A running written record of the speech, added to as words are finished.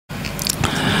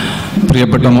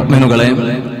പ്രിയപ്പെട്ട മുഅ്മിനുകളെ,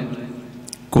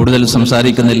 കൂടുതൽ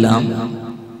സംസാരിക്കുന്നില്ല.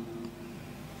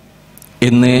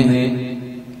 ഇന്ന്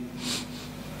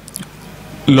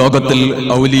ലോകത്തിൽ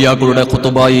ഔലിയാക്കളുടെ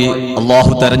ഖുതുബായി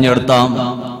അല്ലാഹു തെരഞ്ഞെടുത്ത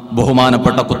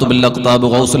ബഹുമാനപ്പെട്ട ഖുതുബുൽ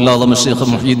അഖ്താബ് ഗൗസുൽ ആദം ശൈഖ്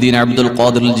മുഹ്യിദ്ദീൻ അബ്ദുൽ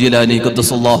ഖാദിർ ജീലാനി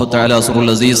ഖദ്ദസല്ലാഹു തആല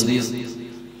സിറുൽ അസീസ്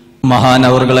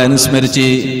മഹാനവറുകളെ അനുസ്മരിച്ച്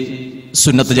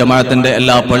സുന്നത്ത് ജമാഅത്തിന്റെ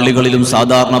എല്ലാ പള്ളികളിലും,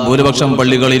 സാധാരണ ഭൂരിപക്ഷം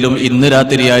പള്ളികളിലും ഇന്ന്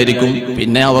രാത്രിയായിരിക്കും.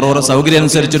 പിന്നെ അവരവരുടെ സൗകര്യം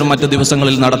അനുസരിച്ചും മറ്റു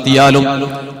ദിവസങ്ങളിൽ നടത്തിയാലും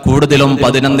കൂടുതലും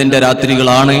 11ന്റെ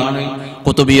രാത്രികളാണ്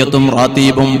ഖുതുബിയത്തും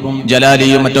റാത്തീബും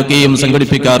ജലാലിയും മറ്റൊക്കെയും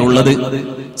സംഘടിപ്പിക്കാറുള്ളത്.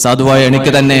 സാധുവായ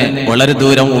എനിക്ക് തന്നെ വളരെ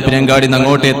ദൂരം ഉപ്പിനങ്കാടി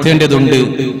അങ്ങോട്ട് എത്തേണ്ടതുണ്ട്.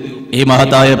 ഈ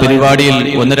മഹത്തായ പരിപാടിയിൽ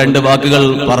 1-2 വാക്കുകൾ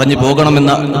പറഞ്ഞു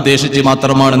പോകണമെന്ന് ഉദ്ദേശിച്ച്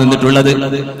മാത്രമാണ് നിന്നിട്ടുള്ളത്.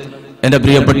 എന്റെ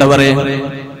പ്രിയപ്പെട്ടവരെ,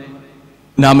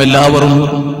 നാം എല്ലാവരും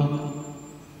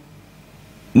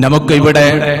നമുക്ക് ഇവിടെ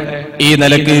ഈ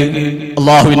നിലക്ക്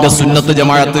അള്ളാഹുവിന്റെ സുന്നത്ത്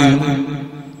ജമാഅത്ത്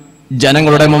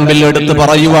ജനങ്ങളുടെ മുമ്പിൽ എടുത്തു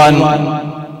പറയുവാൻ,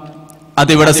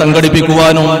 അതിവിടെ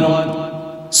സംഘടിപ്പിക്കുവാനും,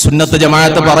 സുന്നത്ത്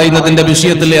ജമാഅത്ത് പറയുന്നതിന്റെ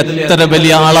വിഷയത്തിൽ എത്ര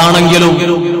വലിയ ആളാണെങ്കിലും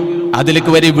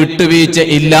അതിലേക്ക് വരി വിട്ടുവീഴ്ച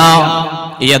ഇല്ല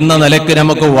എന്ന നിലക്ക്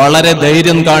നമുക്ക് വളരെ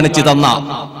ധൈര്യം കാണിച്ചു തന്ന,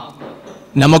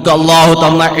 നമുക്ക് അള്ളാഹു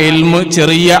തന്ന ഇൽമ്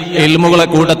ചെറിയ ഇൽമുകളെ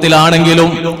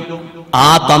കൂട്ടത്തിലാണെങ്കിലും ആ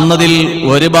തന്നതിൽ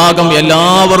ഒരു ഭാഗം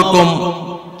എല്ലാവർക്കും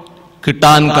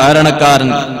കിട്ടാൻ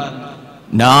കാരണക്കാരൻ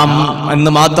നാം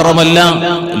എന്ന് മാത്രമല്ല,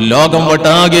 ലോകം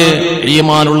ഒട്ടാകെ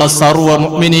ഈമാനുള്ള സർവ്വ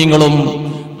മുഅ്മിനീങ്ങളും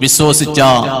വിശ്വസിച്ച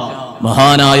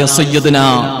മഹാനായ സയ്യിദുന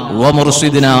വ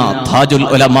മുർഷിദുന താജുൽ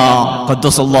ഉലമാ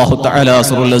ഖദ്ദസല്ലാഹു തആല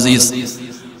സിറുൽ അസീസ്,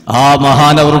 ആ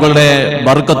മഹാനവറുകളുടെ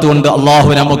ബർക്കത്ത് കൊണ്ട് അല്ലാഹു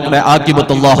നമ്മുടെ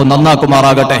ആഖിബത്ത് അല്ലാഹു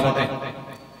നന്നാക്കുമാറാകട്ടെ.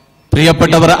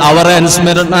 പ്രിയപ്പെട്ടവർ, അവരെ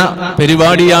അനുസ്മരണ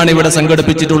പരിപാടിയാണ് ഇവിടെ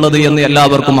സംഘടിപ്പിച്ചിട്ടുള്ളത് എന്ന്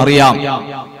എല്ലാവർക്കും അറിയാം.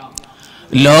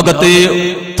 ലോകത്ത്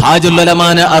താജുൽ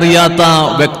ഉലമാനെ അറിയാത്ത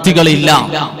വ്യക്തികളില്ല.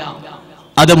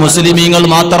 അത് മുസ്ലിമീങ്ങൾ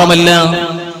മാത്രമല്ല,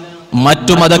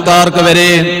 മറ്റു മതക്കാർക്ക്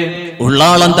വരെ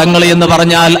ഉള്ളാളം തങ്ങൾ എന്ന്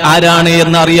പറഞ്ഞാൽ ആരാണ്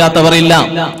എന്ന് അറിയാത്തവരില്ല.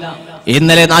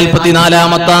 ഇന്നലെ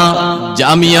 44ാമത്തെ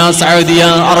ജാമിയ സഅദിയ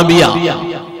അറബിയ,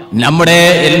 നമ്മുടെ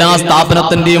എല്ലാ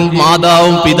സ്ഥാപനത്തിന്റെയും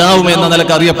മാതാവും പിതാവും എന്ന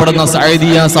നിലക്ക് അറിയപ്പെടുന്ന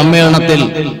സഅദിയ സമ്മേളനത്തിൽ,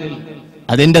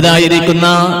 അതിൻ്റെതായിരിക്കുന്ന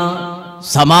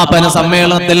സമാപന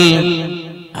സമ്മേളനത്തിൽ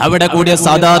അവിടെ കൂടിയ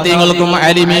സാദാത്യങ്ങൾക്കും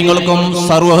ആലിമീങ്ങൾക്കും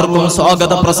സർവ്വർക്കും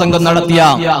സ്വാഗത പ്രസംഗം നടത്തിയ,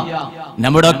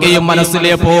 നമ്മുടെയൊക്കെയും മനസ്സിൽ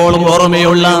എപ്പോഴും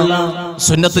ഓർമ്മയുള്ള,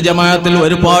 സുന്നത്ത് ജമാഅത്തിൽ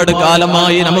ഒരുപാട്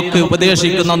കാലമായി നമുക്ക്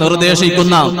ഉപദേശിക്കുന്ന,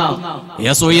 നിർദ്ദേശിക്കുന്ന,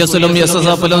 SOS-ലും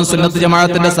SSF-ലും സുന്നത്ത്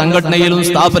ജമാഅത്തിന്റെ സംഘടനയിലും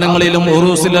സ്ഥാപനങ്ങളിലും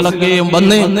ഉറൂസിലൊക്കെയും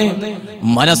വന്ന്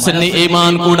മനസ്സിന്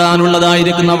ഈമാൻ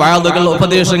കൂടാനുള്ളതായിരിക്കുന്ന വാദകൾ,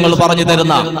 ഉപദേശങ്ങൾ പറഞ്ഞു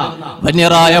തരുന്ന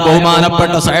വന്യരായ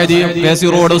ബഹുമാനപ്പെട്ട സഅദി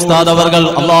റോഡ് ഉസ്താദ് അവർകൾ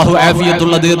അല്ലാഹു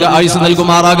ആഫിയത്തുള്ള ദീർഘ ആയുസ്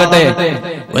നൽകുമാറാകട്ടെ.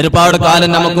 ഒരുപാട് കാലം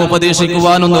നമുക്ക്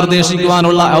ഉപദേശിക്കുവാനും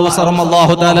നിർദ്ദേശിക്കുവാനുള്ള അവസരം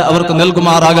അല്ലാഹു തആല അവർക്ക്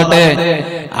നൽകുമാറാകട്ടെ.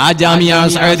 ആ ജാമിയ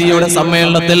സഅദിയയുടെ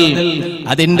സമ്മേളനത്തിൽ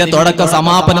അതിന്റെ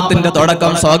സമാപനത്തിന്റെ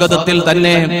തുടക്കം സ്വാഗതത്തിൽ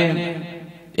തന്നെ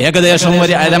ഏകദേശം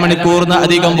ഒരു അരമണിക്കൂറിന്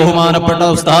അധികം ബഹുമാനപ്പെട്ട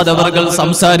ഉസ്താദ് അവർകൾ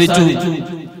സംസാരിച്ചു.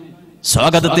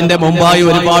 സ്വാഗതത്തിന്റെ മുമ്പായി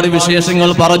ഒരുപാട് വിശേഷങ്ങൾ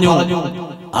പറഞ്ഞു.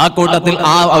 ആ കൂട്ടത്തിൽ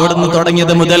അവിടുന്ന്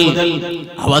തുടങ്ങിയത് മുതൽ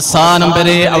അവസാനം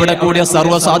വരെ അവിടെ കൂടിയ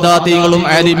സർവ്വസാദാത്യങ്ങളും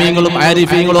ആലിമീങ്ങളും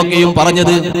ആരിഫീങ്ങളും ഒക്കെയും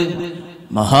പറഞ്ഞത്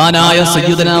മഹാനായ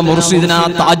സയ്യിദുന മുർഷിദുന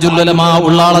താജുൽ ഉലമാ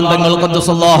ഉള്ളാളം തങ്ങൾ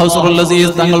ഖദ്ദസല്ലാഹു സിറുൽ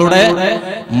അസീസ് തങ്ങളുടെ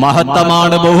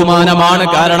മഹത്തമാണ്, ബഹുമാനമാണ്.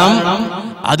 കാരണം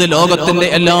അത് ലോകത്തിന്റെ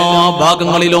എല്ലാ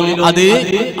ഭാഗങ്ങളിലും അത്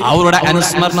അവരുടെ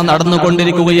അനുസ്മരണം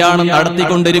നടത്തിക്കൊണ്ടിരിക്കുകയാണ്.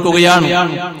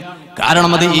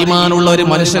 കാരണം അത് ഈമാനുള്ള ഒരു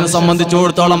മനുഷ്യനെ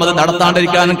സംബന്ധിച്ചിടത്തോളം അത്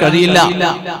നടത്താണ്ടിരിക്കാൻ കഴിയില്ല.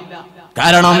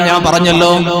 കാരണം ഞാൻ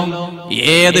പറഞ്ഞല്ലോ,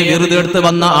 ഏത് വിരുദെടുത്ത്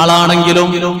വന്ന ആളാണെങ്കിലും,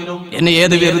 എന്നെ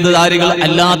ഏത് വിരുദധാരികൾ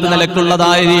അല്ലാത്ത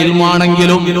നിലക്കുള്ളതായ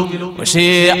ഇൽമാണെങ്കിലും, പക്ഷേ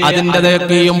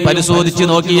അതിൻ്റെതൊക്കെയും പരിശോധിച്ച്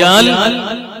നോക്കിയാൽ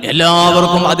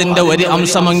എല്ലാവർക്കും അതിന്റെ ഒരു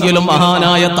അംശമെങ്കിലും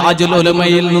മഹാനായ താജുൽ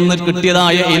ഉലമയിൽ നിന്ന്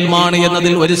കിട്ടിയതായ ഇൽമാണ്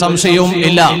എന്നതിൽ ഒരു സംശയവും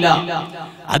ഇല്ല.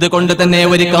 അതുകൊണ്ട് തന്നെ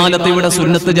ഒരു കാലത്ത് ഇവിടെ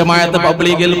സുന്നത്ത് ജമാഅത്ത്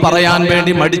പബ്ലിക്കിൽ പറയാൻ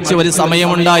വേണ്ടി മടിച്ച ഒരു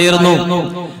സമയമുണ്ടായിരുന്നു.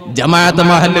 ജമാഅത്ത്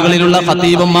മഹല്ലുകളിലുള്ള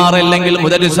ഖതീബന്മാർ അല്ലെങ്കിൽ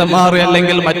മുദരിസന്മാർ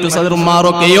അല്ലെങ്കിൽ മറ്റു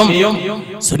സദറുമാരൊക്കെയും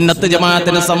സുന്നത്ത്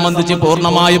ജമാഅത്തിനെ സംബന്ധിച്ച്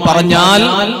പൂർണ്ണമായി പറഞ്ഞാൽ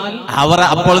അവരെ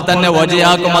അപ്പോൾ തന്നെ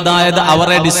വജയാക്കും, അതായത്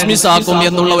അവരെ ഡിസ്മിസ് ആക്കും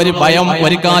എന്നുള്ള ഒരു ഭയം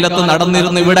ഒരു കാലത്ത്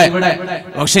നടന്നിരുന്നു ഇവിടെ.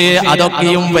 പക്ഷേ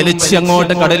അതൊക്കെയും വലിച്ച്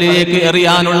അങ്ങോട്ട് കടലിലേക്ക്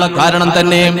എറിയാനുള്ള കാരണം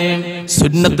തന്നെ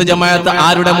സുന്നത്ത് ജമാഅത്ത്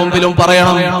ആരുടെ മുമ്പിലും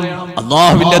പറയണം.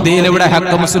 അല്ലാഹുവിന്റെ ദീൻ ഇവിടെ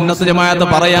ഹക്കും സുന്നത്ത് ജമാഅത്ത്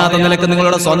പറയാതെ നിലക്ക്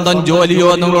നിങ്ങളുടെ സ്വന്തം ജോലിയോ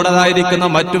നിങ്ങളുടേതായിരിക്കുന്ന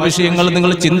മറ്റു വിഷയങ്ങൾ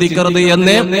നിങ്ങൾ ചിന്തിക്കരുത്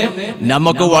എന്ന്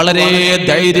നമുക്ക് വളരെ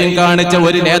ധൈര്യം കാണിച്ച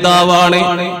ഒരു നേതാവാണ്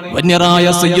വന്യരായ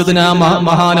സയ്യിദുന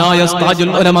മഹാനായ താജുൽ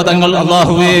ഉലമാ തങ്ങൾ.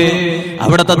 അല്ലാഹുവേ,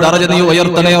 അവിടുത്തെ ദറജ നീ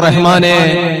ഉയർത്തണേ റഹ്മാനെ.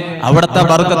 അവിടുത്തെ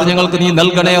ബർക്കത്ത് ഞങ്ങൾക്ക് നീ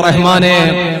നൽകണേ റഹ്മാനെ.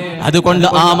 അതുകൊണ്ട്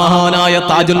ആ മഹാനായ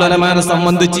താജുൽ ഉലമാനെ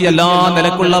സംബന്ധിച്ച് എല്ലാ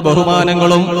നിലക്കുള്ള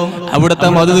ബഹുമാനങ്ങളും അവിടുത്തെ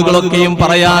മദദുകളൊക്കെയും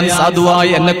പറയാൻ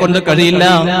സാധുവായി എന്നെ കൊണ്ട് കഴിയില്ല,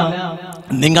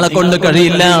 നിങ്ങളെ കൊണ്ട്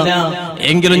കഴിയില്ല.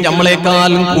 എങ്കിലും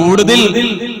നമ്മളെക്കാളും കൂടുതൽ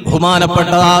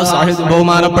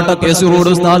ബഹുമാനപ്പെട്ട കേസൂർ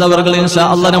ഉസ്താദ് അവർകൾ ഇൻഷാ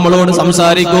അല്ലാഹ് നമ്മളോട്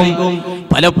സംസാരിക്കും.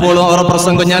 പലപ്പോഴും അവരുടെ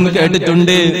പ്രസംഗം ഞാൻ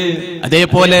കേട്ടിട്ടുണ്ട്.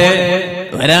 അതേപോലെ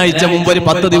ഒരാഴ്ച മുമ്പ്, ഒരു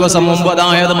 10 ദിവസം മുമ്പ്,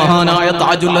 അതായത് മഹാനായ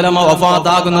താജുൽ ഉലമ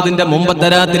വഫാത്താകുന്നതിന്റെ മുമ്പത്തെ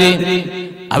രാത്രി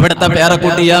അവിടുത്തെ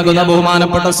പേരക്കുട്ടിയാകുന്ന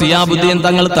ബഹുമാനപ്പെട്ട സിയാബുദ്ദീൻ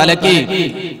തങ്ങൾ തലക്കി,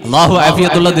 അല്ലാഹു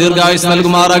ആഫിയത്തുള്ള ദീർഘായുസ്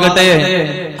നൽകുമാറാകട്ടെ,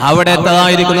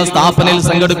 അവിടത്തേതായിരിക്കുന്ന സ്ഥാപനയിൽ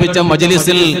സംഘടിപ്പിച്ച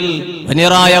മജ്ലിസിൽ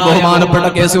വനിയറായ ബഹുമാനപ്പെട്ട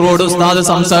കേസൂർ ഉസ്താദ്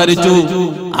സംസാരിച്ചു.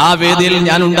 ആ വേദിയിൽ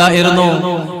ഞാൻ ഉണ്ടായിരുന്നു.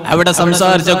 അവിടെ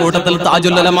സംസാരിച്ച കൂട്ടത്തിൽ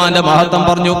താജുൽ ഉലമാന്റെ മഹത്വം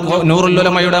പറഞ്ഞു, നൂറുൽ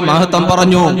ഉലമയുടെ മഹത്വം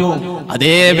പറഞ്ഞു.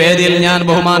 അതേ വേദിയിൽ ഞാൻ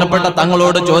ബഹുമാനപ്പെട്ട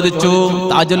തങ്ങളോട് ചോദിച്ചു,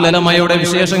 താജുൽ ഉലമയുടെ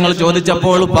വിശേഷങ്ങൾ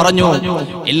ചോദിച്ചപ്പോൾ പറഞ്ഞു,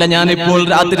 ഇല്ല, ഞാൻ ഇപ്പോൾ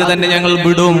രാത്രി തന്നെ ഞങ്ങൾ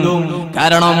വിടും,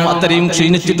 കാരണം അത്രയും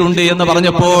ക്ഷീണിച്ചിട്ടുണ്ട് എന്ന്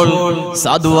പറഞ്ഞപ്പോൾ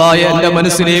സാധുവായ എന്റെ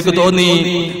മനസ്സിലേക്ക് തോന്നി,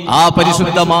 ആ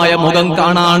പരിശുദ്ധമായ മുഖം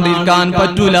കാണാണ്ടിരിക്കാൻ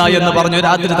പറ്റൂല എന്ന് പറഞ്ഞു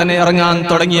രാത്രി തന്നെ ഇറങ്ങാൻ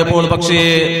തുടങ്ങിയപ്പോൾ, പക്ഷേ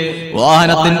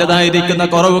വാഹനത്തിൻ്റെതായിരിക്കുന്ന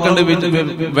കുറവ് കണ്ട്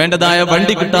വേണ്ടതായ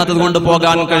വണ്ടി കിട്ടാത്തത് കൊണ്ട്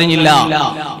പോകാൻ കഴിഞ്ഞില്ല.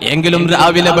 എങ്കിലും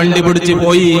രാവിലെ വണ്ടി പിടിച്ചു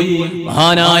പോയി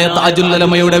മഹാനായ താജുൽ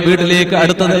ഉലമയുടെ വീട്ടിലേക്ക്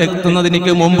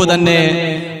എത്തുന്നതിന് മുമ്പ് തന്നെ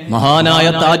മഹാനായ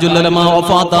താജുൽ ഉലമ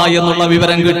വഫാത്തായി എന്നുള്ള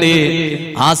വിവരം കിട്ടി.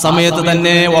 ആ സമയത്ത്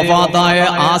തന്നെ വഫാത്തായ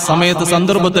ആ സമയത്ത്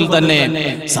സന്ദർഭത്തിൽ തന്നെ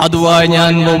സാധുവായ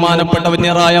ഞാൻ ബഹുമാനപ്പെട്ട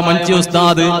വന്യറായ മഞ്ചി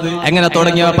ഉസ്താദ് എങ്ങനെ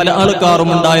തുടങ്ങിയ പല ആൾക്കാരും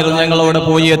ഉണ്ടായിരുന്നു, ഞങ്ങളവിടെ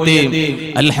പോയി എത്തി.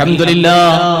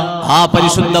 അൽഹംദുലില്ലാഹ്, ആ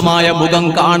പരിശുദ്ധമായ മുഖം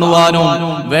കാണുവാനും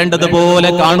വേണ്ടതുപോലെ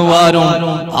കാണുവാനും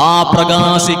ആ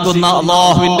പ്രകാശിക്കുന്ന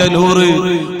അല്ലാഹുവിന്റെ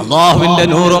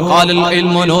നൂറ് ഖാലൽ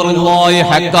ഇൽമു നൂറുല്ലാഹി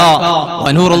ഹഖ്ക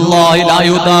വനൂറുല്ലാഹി ലാ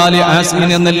യുതാലി ആസിൻ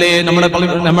എന്നല്ലേ നമ്മളെ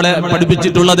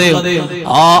പഠിപ്പിച്ചിട്ടുള്ളത്.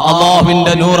 ആ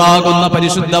അല്ലാഹുവിന്റെ നൂറാകുന്ന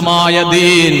പരിശുദ്ധമായ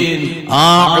ദീൻ, ആ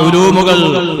ഉലൂമുകൾ,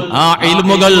 ആ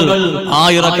ഇൽമുകൾ,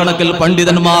 ആയിരക്കണക്കിൽ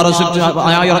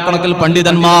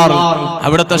പണ്ഡിതന്മാർ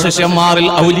അവിടുത്തെ ശിഷ്യന്മാരിൽ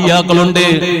ഔലിയാക്കളുണ്ട്,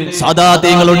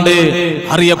 സാദാത്യങ്ങളുണ്ട്,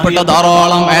 അറിയപ്പെട്ട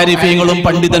ധാരാളം ആരിഫീങ്ങളും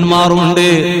പണ്ഡിതന്മാരും ഉണ്ട്.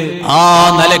 ആ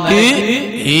നിലയ്ക്ക്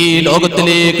ഈ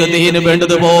ലോകത്തിലേക്ക് ദീന്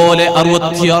വേണ്ടതുപോലെ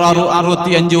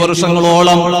 65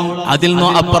 വർഷങ്ങളോളം അതിൽ നിന്ന്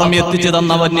അപ്പുറം എത്തിച്ചു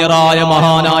തന്ന വന്യരായ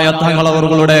മഹാനായ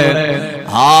തങ്ങളവരുടെ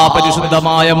ആ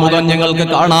പരിശുദ്ധമായ മുഖം ഞങ്ങൾക്ക്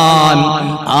കാണാൻ,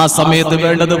 ആ സമയത്ത്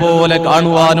വേണ്ടതുപോലെ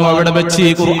കാണുവാനും അവിടെ വെച്ച്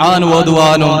ഖുർആൻ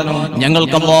ഓതുവാനും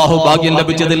ഞങ്ങൾക്ക് അല്ലാഹു ഭാഗ്യം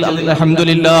ലഭിച്ചതിൽ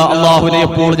അൽഹംദുലില്ലാഹ് അല്ലാഹുവിനെ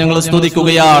എപ്പോൾ ഞങ്ങൾ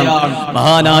സ്തുതിക്കുകയാണ്.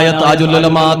 മഹാനായ താജുൽ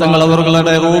ഉലമ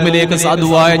തങ്ങളവരുടെ റൂമിലേക്ക്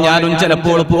സാധുവായ ഞാനും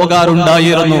ചിലപ്പോൾ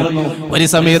പോകാറുണ്ടായിരുന്നു. ഒരു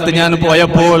സമയത്ത് ഞാൻ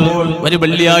പോയപ്പോൾ ഒരു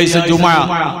വെള്ളിയാഴ്ച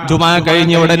ജുമാ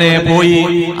കഴിഞ്ഞ ഉടനെ പോയി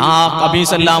ആ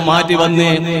കമീസെല്ലാം മാറ്റി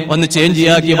വന്ന്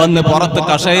ചേഞ്ചിയാക്കി വന്ന് പുറത്ത്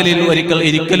കഷേലിൽ ഒരിക്കൽ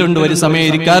ഇരിക്കലുണ്ട്, ഒരു സമയം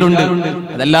ഇരിക്കാറുണ്ട്.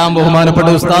 അതെല്ലാം ബഹുമാനപ്പെട്ട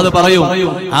ഉസ്താദ് പറയും.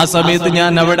 ആ സമയത്ത്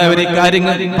ഞാൻ അവിടെ ഒരു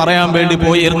കാര്യങ്ങൾ പറയാൻ വേണ്ടി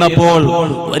പോയി ഇരുന്നപ്പോൾ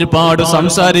ഒരുപാട്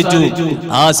സംസാരിച്ചു.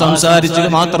 ആ സംസാരിച്ചു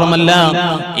മാത്രമല്ല,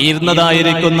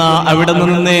 ഇരുന്നതായിരിക്കുന്ന അവിടെ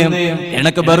നിന്ന്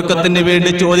എനക്ക് ബർക്കത്തിന്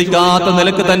വേണ്ടി ചോദിക്കാത്ത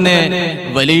നിലക്ക് തന്നെ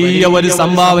വലിയ ഒരു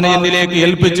സംഭാവന എന്നിലേക്ക്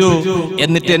ഏൽപ്പിച്ചു.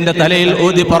 എന്നിട്ട് എന്റെ തലയിൽ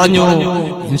ഓതി പറഞ്ഞു,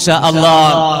 ഇൻഷാ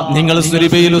അല്ലാഹ് നിങ്ങൾ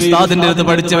സുരിബയിൽ ഉസ്താദിന്റെ അടുത്ത്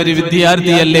പഠിച്ച ഒരു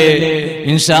വിദ്യാർത്ഥിയല്ലേ,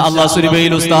 ഇൻഷാ അല്ലാഹ്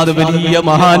സുരിബയിൽ ഉസ്താദ് വലിയ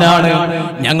മഹാനാണ്,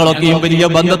 ഞങ്ങളൊക്കെയും വലിയ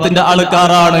ബന്ധത്തിന്റെ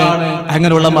ആൾക്കാരാണ്,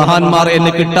 അങ്ങനെയുള്ള മഹാന്മാർ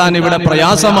എന്നെ കിട്ടാൻ ഇവിടെ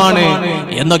പ്രയാസമാണ്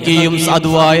എന്നൊക്കെയും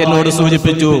സാധുവായി എന്നോട്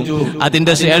സൂചിപ്പിച്ചു.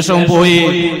 അതിന്റെ ശേഷവും പോയി,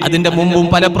 അതിന്റെ മുമ്പും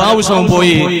പല പ്രാവശ്യവും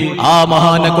പോയി ആ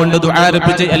മഹാനെ കൊണ്ട്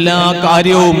ദുആരപ്പിച്ച എല്ലാ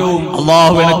കാര്യവും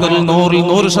അല്ലാഹു എനിക്ക്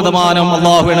 100%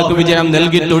 അല്ലാഹു എനിക്ക് വിജയം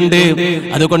നൽകിയിട്ടുണ്ട്.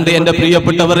 അതുകൊണ്ട് എന്റെ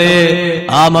പ്രിയപ്പെട്ടവരെ,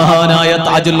 ആ മഹാനായ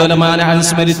താജുൽ ഉലമാനെ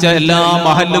അനുസ്മരിച്ച എല്ലാ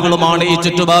മഹല്ലുകളുമാണ് ഈ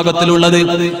ചുറ്റുഭാഗത്തിലുള്ളത്.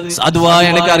 സാധുവായി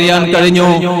എനിക്ക് അറിയാൻ കഴിഞ്ഞു,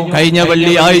 കഴിഞ്ഞ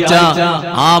വെള്ളിയാഴ്ച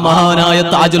ആ മഹാനായ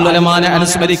താജുൽ ഉലമാനെ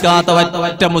അനുസ്മരിക്കാത്ത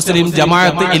ഒറ്റ മുസ്ലിം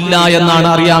ജമാഅത്ത് ഇല്ല എന്നാണ്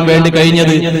അറിയാൻ വേണ്ടി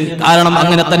കഴിഞ്ഞത്. കാരണം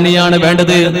അങ്ങനെ തന്നെയാണ്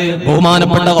വേണ്ടത്.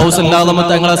 ബഹുമാനപ്പെട്ട ഗൗസുൽ ആദം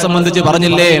തങ്ങളെ സംബന്ധിച്ച്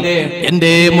പറഞ്ഞില്ലേ,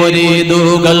 എന്റെ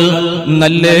മുരീദുകൾ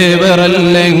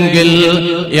നല്ലവരല്ലെങ്കിൽ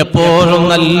എപ്പോഴും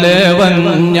നല്ലവൻ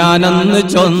ഞാനെന്ന്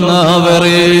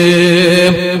ചൊന്നവരേ.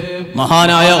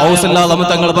 മഹാനായ ഗൗസുൽ ആദം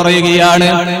തങ്ങൾ പറയുകയാണ്,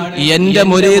 എന്റെ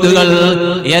മുരീദുകൾ,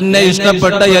 എന്നെ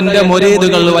ഇഷ്ടപ്പെട്ട എന്റെ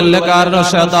മുരീദുകൾ വല്ല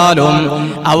കാരണവശാലും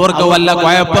അവർക്ക് വല്ല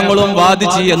കുഴപ്പങ്ങളും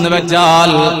ബാധിച്ചു എന്ന്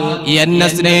വെച്ചാൽ എന്നെ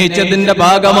സ്നേഹിച്ചതിന്റെ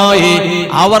ഭാഗമായി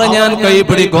അവർ ഞാൻ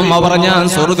കൈപിടിക്കും, അവർ ഞാൻ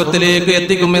സ്വർഗത്തിലേക്ക്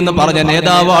എത്തിക്കും എന്ന് പറഞ്ഞ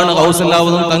നേതാവാണ് ഗൗസുൽ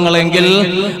ആദം തങ്ങളെങ്കിൽ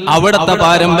അവിടുത്തെ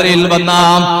പാരമ്പര്യയിൽ വന്ന,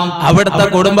 അവിടുത്തെ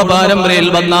കുടുംബ പാരമ്പര്യയിൽ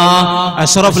വന്ന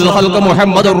അഷ്റഫുൽ ഖൽഖ്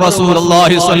മുഹമ്മദുർ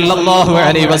റസൂലുള്ളാഹി സ്വല്ലല്ലാഹു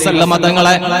അലൈഹി വസല്ലം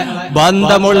തങ്ങളെ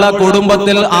ബന്ധമുള്ള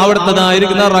കുടുംബത്തിൽ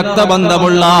അവിടുത്തേതായിരിക്കുന്ന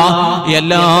രക്തബന്ധമുള്ള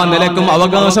എല്ലാ നിലക്കും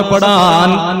അവകാശപ്പെടാൻ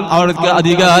അവർക്ക്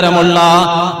അധികാരമുള്ള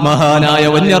മഹാനായ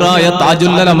വന്യറായ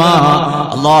താജുൽ ഉലമ,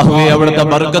 അല്ലാഹുവേ അവിടുത്തെ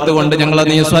ബർക്കത്ത് കൊണ്ട് ഞങ്ങളെ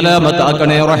നീ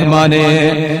സലാമത്താക്കണേ റഹ്മാനേ.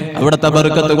 അവിടുത്തെ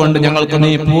ബർക്കത്ത് കൊണ്ട് ഞങ്ങൾക്ക്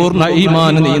നീ പൂർണ്ണ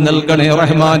ഈമാൻ നീ നൽകണേ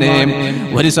റഹ്മാനേ.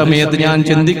 ഒരു സമയത്ത് ഞാൻ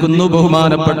ചിന്തിക്കുന്നു,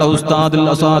 ബഹുമാനപ്പെട്ട ഉസ്താദുൽ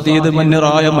അസാദീദ്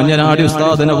മന്യറായ മഞ്ഞനാടി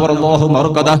ഉസ്താദിനെ അല്ലാഹു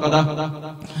മർക്കദ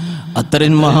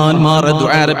അത്തരം മഹാന്മാരെ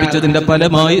ദുആരപ്പിച്ചതിന്റെ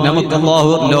ഫലമായി നമുക്ക്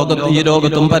അല്ലാഹു ഈ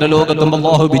ലോകത്തും പരലോകത്തും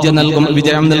അല്ലാഹു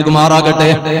വിജയം നൽകുമാറാകട്ടെ.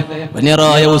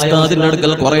 വന്യറായ ഉസ്താദിന്റെ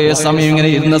അടുക്കൽ കുറെ സമയം ഇങ്ങനെ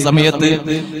ഇരുന്ന സമയത്ത്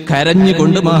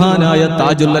കരഞ്ഞുകൊണ്ട് മഹാനായ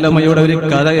താജുൽ ഉലമയുടെ ഒരു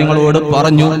കഥ ഞങ്ങളോട്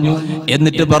പറഞ്ഞു.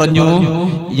 എന്നിട്ട് പറഞ്ഞു,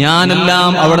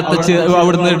 ഞാനെല്ലാം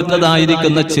അവിടുന്ന്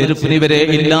എടുത്തതായിരിക്കുന്ന ചെരുപ്പിന് വരെ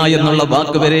ഇല്ല എന്നുള്ള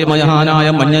വാക്ക് വരെ മഹാനായ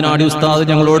മഞ്ഞനാടി ഉസ്താദ്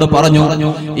ഞങ്ങളോട് പറഞ്ഞു.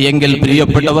 എങ്കിൽ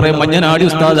പ്രിയപ്പെട്ടവരെ, മഞ്ഞനാടി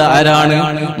ഉസ്താദ് ആരാണ്?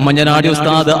 മഞ്ഞനാടി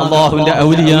ഉസ്താദ് അല്ലാഹുവിന്റെ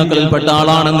ഔലിയാക്കളിൽപ്പെട്ട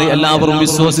ആളാണെന്ന് എല്ലാവരും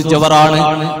വിശ്വസിച്ചവരാണ്.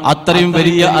 അത്രയും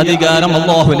വലിയ അധികാരം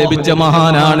അല്ലാഹു ലഭിച്ച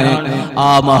മഹാനാണ്.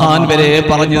 ആ മഹാൻ വരെ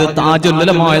പറഞ്ഞത് താജുൽ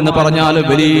ഉലമ എന്ന് പറഞ്ഞാൽ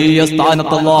വലിയ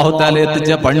സ്ഥാനത്ത് അല്ലാഹു തആല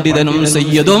എത്തിച്ച പണ്ഡിതനും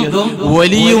സയ്യിദും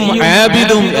വലിയും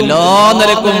ആബിദും എല്ലാ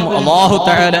നിലക്കും അല്ലാഹു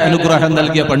തആല അനുഗ്രഹം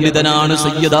നൽകിയ പണ്ഡിതനാണ്,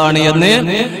 സയ്യിദാണ് എന്ന്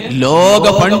ലോക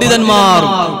പണ്ഡിതന്മാർ,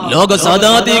 ലോക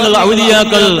സാദാതികൾ,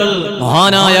 ഔലിയാക്കൾ,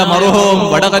 മഹാനായ മർഹൂം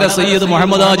വടകര സയ്യിദ്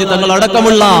മുഹമ്മദ് ഹാജി തങ്ങൾ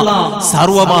അടക്കമുള്ള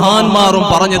സർവ മഹാന്മാരും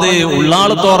പറഞ്ഞത്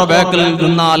ഉള്ളാളത്തോറ ബാക്കിൽ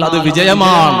നിന്നാൽ അത്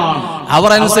വിജയമാണ്.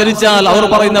 അവർ അനുസരിച്ചാൽ, അവർ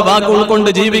പറയുന്ന വാക്ക് ഉൾക്കൊണ്ട്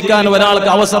ജീവിക്കാൻ ഒരാൾക്ക്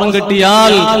അവസരം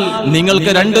കിട്ടിയാൽ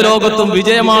നിങ്ങൾക്ക് രണ്ട് ലോകത്തും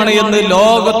വിജയമാണ് എന്ന്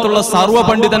ലോകത്തുള്ള സർവ്വ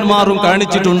പണ്ഡിതന്മാരും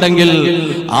കാണിച്ചിട്ടുണ്ടെങ്കിൽ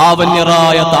ആ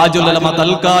വന്യറായ താജുൽ ഉലമ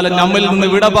തൽക്കാലം നമ്മിൽ നിന്ന്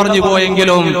വിട പറഞ്ഞു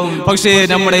പോയെങ്കിലും പക്ഷേ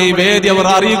നമ്മുടെ ഈ വേദി അവർ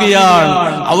അറിയുകയാണ്,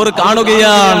 അവർ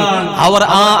കാണുകയാണ്, അവർ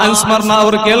ആ അനുസ്മരണ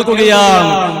അവർ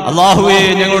കേൾക്കുകയാണ്. അല്ലാഹുവേ,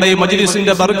 ഞങ്ങളുടെ ഈ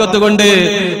മജ്ലിസിന്റെ ബർക്കത്ത് കൊണ്ട്,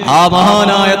 ആ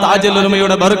മഹാനായ താജുൽ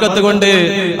ഉലമയുടെ ബർക്കത്ത് കൊണ്ട്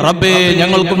റബ്ബേ,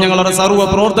 ഞങ്ങൾക്കും ഞങ്ങളുടെ സർവ്വ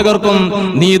പ്രവർത്തകർക്കും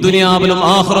നീ ദുനിയാവിലും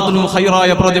ആഖിറത്തിലും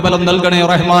ഖൈറായ പ്രതിഫലം നൽകണേ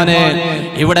റഹ്മാനെ.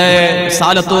 ഇവിടെ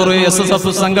സാലത്തൂർ SSF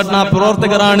സംഘടനാ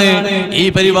പ്രവർത്തകരാണ് ഈ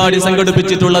പരിപാടി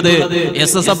സംഘടിപ്പിച്ചിട്ടുള്ളത്.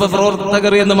 SSF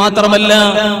പ്രവർത്തകർ എന്ന് മാത്രമല്ല,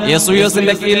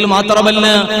 SVSന്റെ കീഴിൽ മാത്രമല്ല,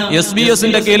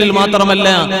 SBSന്റെ കീഴിൽ മാത്രമല്ല,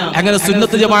 അങ്ങനെ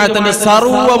സുന്നത്ത് ജമാഅത്തിന്റെ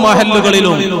സർവ്വ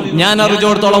മഹല്ലുകളിലും ഞാൻ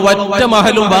അറിഞ്ഞോടത്തോളം ഒറ്റ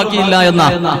മഹല്ലും ബാക്കിയില്ല എന്ന,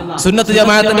 സുന്നത്ത്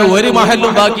ജമാഅത്തിന്റെ ഒരു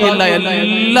മഹല്ലും ബാക്കിയില്ല.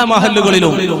 എല്ലാ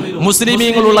മഹല്ലുകളിലും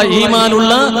മുസ്ലിമീങ്ങളുള്ള,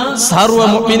 ഈമാനുള്ള, സർവ്വ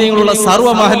മുഅ്മിനീങ്ങളുള്ള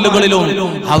സർവ്വ മഹല്ലുകളിലും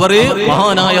അവര്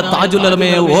മഹാനായ താജുൽ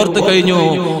ഉലമയെ ഓർത്തു കഴിഞ്ഞു.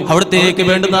 അവിടത്തേക്ക്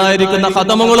വേണ്ടുന്നതായിരിക്കുന്ന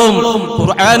ഖതമുകളും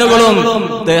ഖുർആനുകളും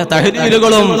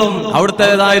തഹ്ദീലുകളും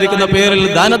അവിടുത്തേതായിരിക്കുന്ന പേരിൽ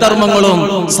ദാനധർമ്മങ്ങളും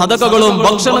സദഖകളും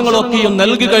ഭക്ഷണങ്ങളും ഒക്കെയും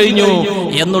നൽകി കഴിഞ്ഞു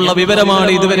എന്നുള്ള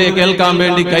വിവരമാണ് ഇതുവരെ കേൾക്കാൻ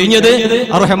വേണ്ടി കഴിഞ്ഞത്.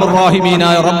 അർഹമർ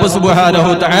റഹീമീനായ റബ്ബ്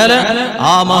സുബ്ഹാനഹു തആല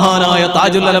ആ മഹാനായ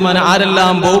താജുൽ ഉലമനെ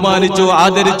ആരെല്ലാം ബഹുമാനിച്ചു,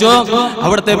 ആദരിച്ചു,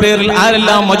 അവിടുത്തെ പേരിൽ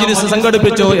ആരെല്ലാം മജ്ലിസ്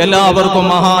സംഘടിപ്പിച്ചു, എല്ലാവർക്കും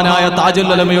മഹാനായ താജുൽ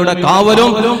ഉലമയുടെ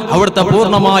കാവലും അവിടുത്തെ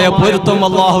പൂർണ്ണമായ പൊരുത്തം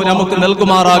അല്ലാഹു നമുക്ക്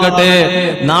നൽകുമാറാകട്ടെ.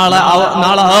 നാളെ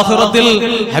ആഖിറത്തിൽ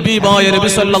ഹബീബായ നബി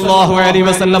സല്ലല്ലാഹു അലൈഹി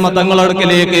വസല്ലമ തങ്ങളുടെ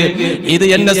അടുക്കലേക്ക് ഇത്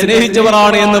എന്നെ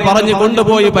സ്നേഹിച്ചവരാണ് എന്ന് പറഞ്ഞു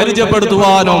കൊണ്ടുപോയി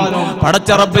പരിചയപ്പെടുത്തുവാനും പടച്ച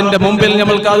റബ്ബിന്റെ മുമ്പിൽ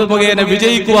നമ്മൾക്ക് അത് മുഖേന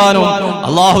വിജയിക്കുവാനും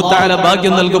അല്ലാഹു തആല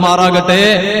ഭാഗ്യം നൽകുമാറാകട്ടെ.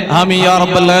 ആമീൻ യാ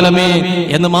റബ്ബൽ ആലമീൻ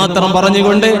എന്ന് മാത്രം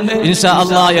പറഞ്ഞുകൊണ്ട് ഇൻഷാ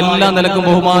അല്ലാഹ് എല്ലാ നിലക്കും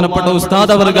ബഹുമാനപ്പെട്ട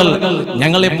ഉസ്താദ് അവർകൾ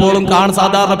ഞങ്ങൾ എപ്പോഴും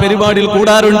സാധാരണ പരിപാടിയിൽ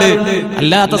കൂടാറുണ്ട്.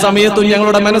 അല്ലാത്ത സമയത്തും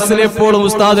ഞങ്ങളുടെ മനസ്സിൽ എപ്പോഴും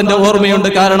ഉസ്താദിന്റെ ഓർമ്മയുണ്ട്.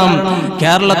 കാരണം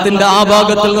കേരളത്തിന്റെ ആ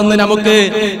ഭാഗത്തിൽ നിന്ന് നമുക്ക്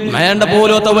വേണ്ട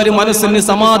പോലത്തെ ഒരു മനസ്സിന്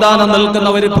സമാധാനം നൽകുന്ന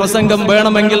ഒരു പ്രസംഗം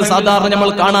വേണമെങ്കിൽ സാധാരണ നമ്മൾ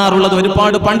കാണാറുള്ളത്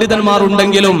ഒരുപാട് പണ്ഡിതന്മാർ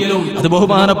ഉണ്ടെങ്കിലും അത്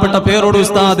ബഹുമാനപ്പെട്ട പേരോട്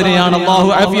ഉസ്താദിനെയാണ്. അല്ലാഹു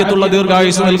ആഫിയത്തുള്ള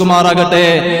ദീർഘായുസ് നൽകുമാറാകട്ടെ.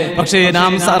 പക്ഷേ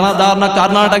നാം സാധാരണ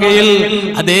കർണാടകയിൽ,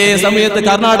 അതേ സമയത്ത്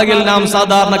കർണാടകയിൽ നാം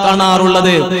സാധാരണ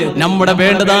കാണാറുള്ളത് നമ്മുടെ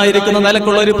വേണ്ടതായിരിക്കുന്ന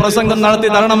നിലക്കുള്ള ഒരു പ്രസംഗം നടത്തി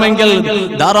തരണമെങ്കിൽ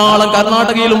ധാരാളം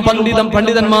കർണാടകയിലും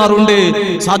പണ്ഡിതന്മാരുണ്ട്,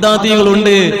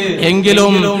 സാദാതികളുണ്ട്.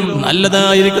 എങ്കിലും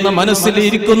നല്ലതായിരിക്കുന്ന മനസ്സിൽ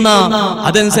ഇരിക്കുന്ന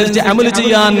അതനുസരിച്ച് അമല്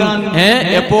ചെയ്യാൻ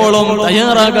എപ്പോഴും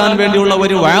തയ്യാറാകാൻ വേണ്ടിയുള്ള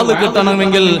ഒരു വാള്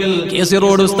കിട്ടണമെങ്കിൽ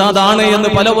കേസിറോഡ് ഉസ്താദാണ് എന്ന്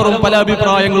പലവരും പല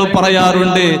അഭിപ്രായങ്ങളും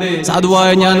പറയാറുണ്ട്. സാധുവായ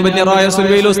ഞാൻ വന്യറായ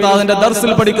സുൽവയിൽ ഉസ്താദിന്റെ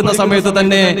ദർസിൽ പഠിക്കുന്ന സമയത്ത്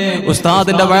തന്നെ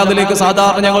ഉസ്താദിന്റെ വാളിലേക്ക്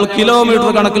സാധാരണ ഞങ്ങൾ കിലോമീറ്റർ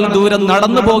കണക്കിൽ ദൂരം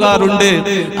നടന്നു പോകാറുണ്ട്.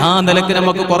 ആ നിലക്ക്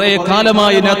നമുക്ക് കുറെ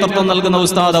കാലമായി നേതൃത്വം നൽകുന്ന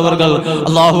ഉസ്താദ് അവർകൾ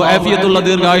അല്ലാഹു ആഫിയത്തുള്ള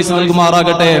ദീർഘായുസ്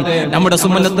നൽകുമാറാകട്ടെ. ചെയ്യുമാറാകട്ടെ. നമ്മുടെ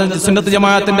സുന്നത്ത്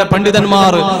ജമാഅത്തിന്റെ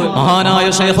പണ്ഡിതന്മാർ മഹാനായ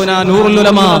ശൈഖുനാ നൂറുൽ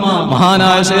ഉലമ,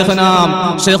 മഹാനായ ശൈഖുനാ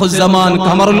ശൈഖുൽ സമാൻ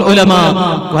ഖമറുൽ ഉലമ,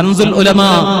 വൻസുൽ ഉലമ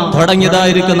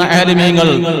തുടങ്ങിയതായിരിക്കുന്ന ആലിമീങ്ങൾ,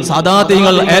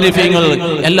 സാദാതീങ്ങൾ, ആരിഫീങ്ങൾ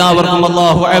എല്ലാവർക്കും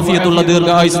അല്ലാഹു ആഫിയത്തുള്ള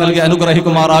ദീർഘായുസ് നൽകി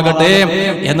അനുഗ്രഹിക്കുമാറാകട്ടെ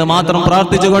എന്ന് മാത്രം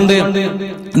പ്രാർത്ഥിച്ചുകൊണ്ട്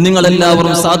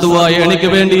നിങ്ങളെല്ലാവരും സാധുവായ എനിക്ക്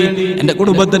വേണ്ടി എന്റെ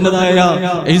കുടുംബത്തിൻ്റെതായ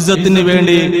ഇസ്സത്തിന്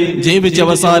വേണ്ടി ജീവിച്ച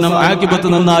അവസാനം ആഖിബത്ത്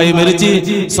നന്നായി മരിച്ച്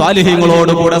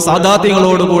സ്വാലിഹീങ്ങളോടുകൂടെ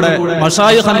സാദാത്യങ്ങളോടുകൂടെ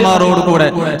മശായിഖന്മാരോടുകൂടെ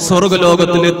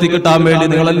സ്വർഗ്ഗലോകത്തിൽ എത്തിക്കിട്ടാൻ വേണ്ടി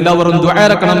നിങ്ങളെല്ലാവരും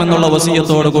ദുആരക്കണമെന്നുള്ള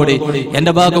വസിയത്തോടുകൂടി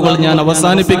എന്റെ വാക്കുകൾ ഞാൻ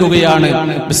അവസാനിപ്പിക്കുകയാണ്.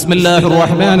 ബിസ്മില്ലാഹിർ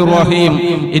റഹ്മാനിർ റഹീം.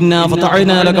 ഇന്നാ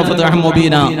ഫതഹ്നാ ലക ഫതഹൻ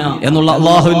മുബീന എന്നുള്ള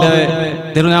അല്ലാഹുവിന്റെ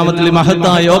തിരുനാമത്തിൽ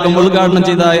മഹത്തായ യോഗം ഉദ്ഘാടനം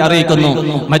ചെയ്തതായി അറിയിക്കുന്നു.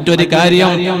 മറ്റൊരു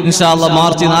കാര്യം, ഇൻഷാ അല്ലാഹ്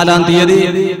മാർച്ച് 4-ാം തീയതി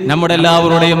നമ്മുടെ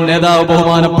എല്ലാവരുടെയും നേതാവ്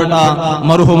ബഹുമാനപ്പെട്ട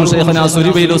മർഹൂം ശൈഖുനാ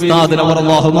സുരിബൈൽ ഉസ്താദ്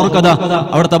നവറല്ലാഹു മർകദ,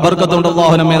 അവിടുത്തെ ബർക്കത്തുകൊണ്ട്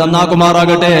അല്ലാഹു നമ്മെ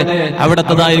നന്നാക്കുമാറാകട്ടെ.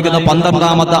 അവിടുത്തേതായിരിക്കുന്ന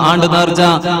 12-ാമത്തെ ആണ്ട് നേർച്ച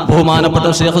ബഹുമാനപ്പെട്ട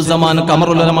ശൈഖുൽ സമാൻ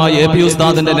ഖമറുൽ ഉലമ AP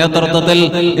ഉസ്താദിന്റെ നേതൃത്വത്തിൽ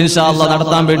ഇൻഷാ അല്ലാഹ്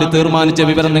നടത്താൻ വേണ്ടി തീരുമാനിച്ച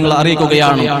വിവരം നിങ്ങൾ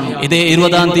അറിയിക്കുകയാണ്. ഇതേ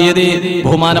 20-ാം തീയതി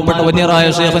ബഹുമാനപ്പെട്ട വന്യറായ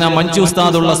ശൈഖുനാ മഞ്ചു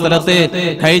ഉസ്താദുള്ള സ്ഥലത്ത്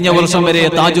കഴിഞ്ഞ വർഷം വരെ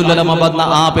താജുൽ ഉലമ വന്ന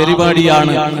ആ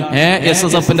പരിപാടിയാണ്.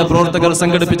 SSFന്റെ പ്രവർത്തകർ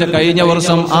സംഘടിപ്പിച്ച കഴിഞ്ഞ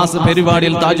വർഷം ആ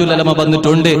പരിപാടിയിൽ താജുൽ ഉലമ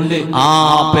വന്നിട്ടുണ്ട്. ആ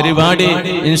പരിപാടി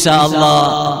ഇൻഷാ അല്ലാഹ്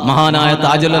മഹാനായ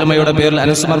താജുൽ ഉലമയുടെ പേരിൽ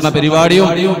അനുസ്മരണ പരിപാടിയും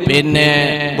പിന്നെ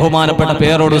ബഹുമാനപ്പെട്ട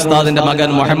പേരോട് ഉസ്താദിന്റെ മകൻ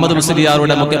മുഹമ്മദ്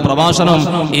മുസ്ലിയാരുടെ മുഖ്യ പ്രഭാഷണം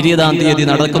 20-ാം തീയതി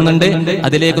നടക്കുന്നുണ്ട്.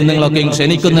 അതിലേക്കും നിങ്ങളൊക്കെ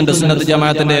ക്ഷണിക്കുന്നുണ്ട്. സുന്നത്ത്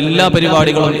ജമാഅത്തിന്റെ എല്ലാ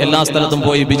പരിപാടികളും എല്ലാ സ്ഥലത്തും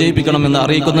പോയി വിജയിപ്പിക്കണമെന്ന്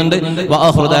അറിയിക്കുന്നുണ്ട്.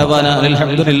 വആഖിറു ദഅവാനാ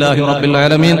അൽഹംദുലില്ലാഹി റബ്ബിൽ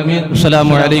ആലമീൻ.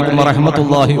 അസ്സലാമു അലൈക്കും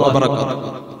വറഹ്മത്തുള്ളാഹി വബറകാതുഹു.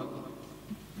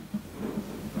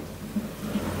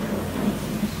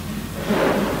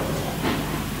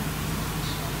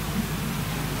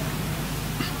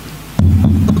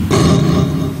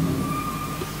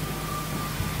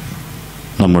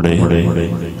 നമ്മുടെ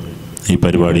ഈ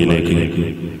പരിപാടിയിലേക്ക്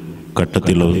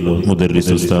കട്ടത്തിലോ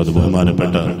മുദർരിസ് ഉസ്താദ്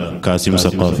ബഹുമാനപ്പെട്ട കാസിം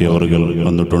സഖാഫി അവറുകൾ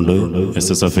വന്നിട്ടുണ്ട്.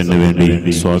 SSFന്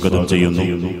വേണ്ടി സ്വാഗതം ചെയ്യുന്നു.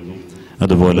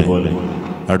 അതുപോലെ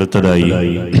അടുത്തതായി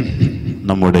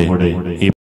നമ്മുടെ ഈ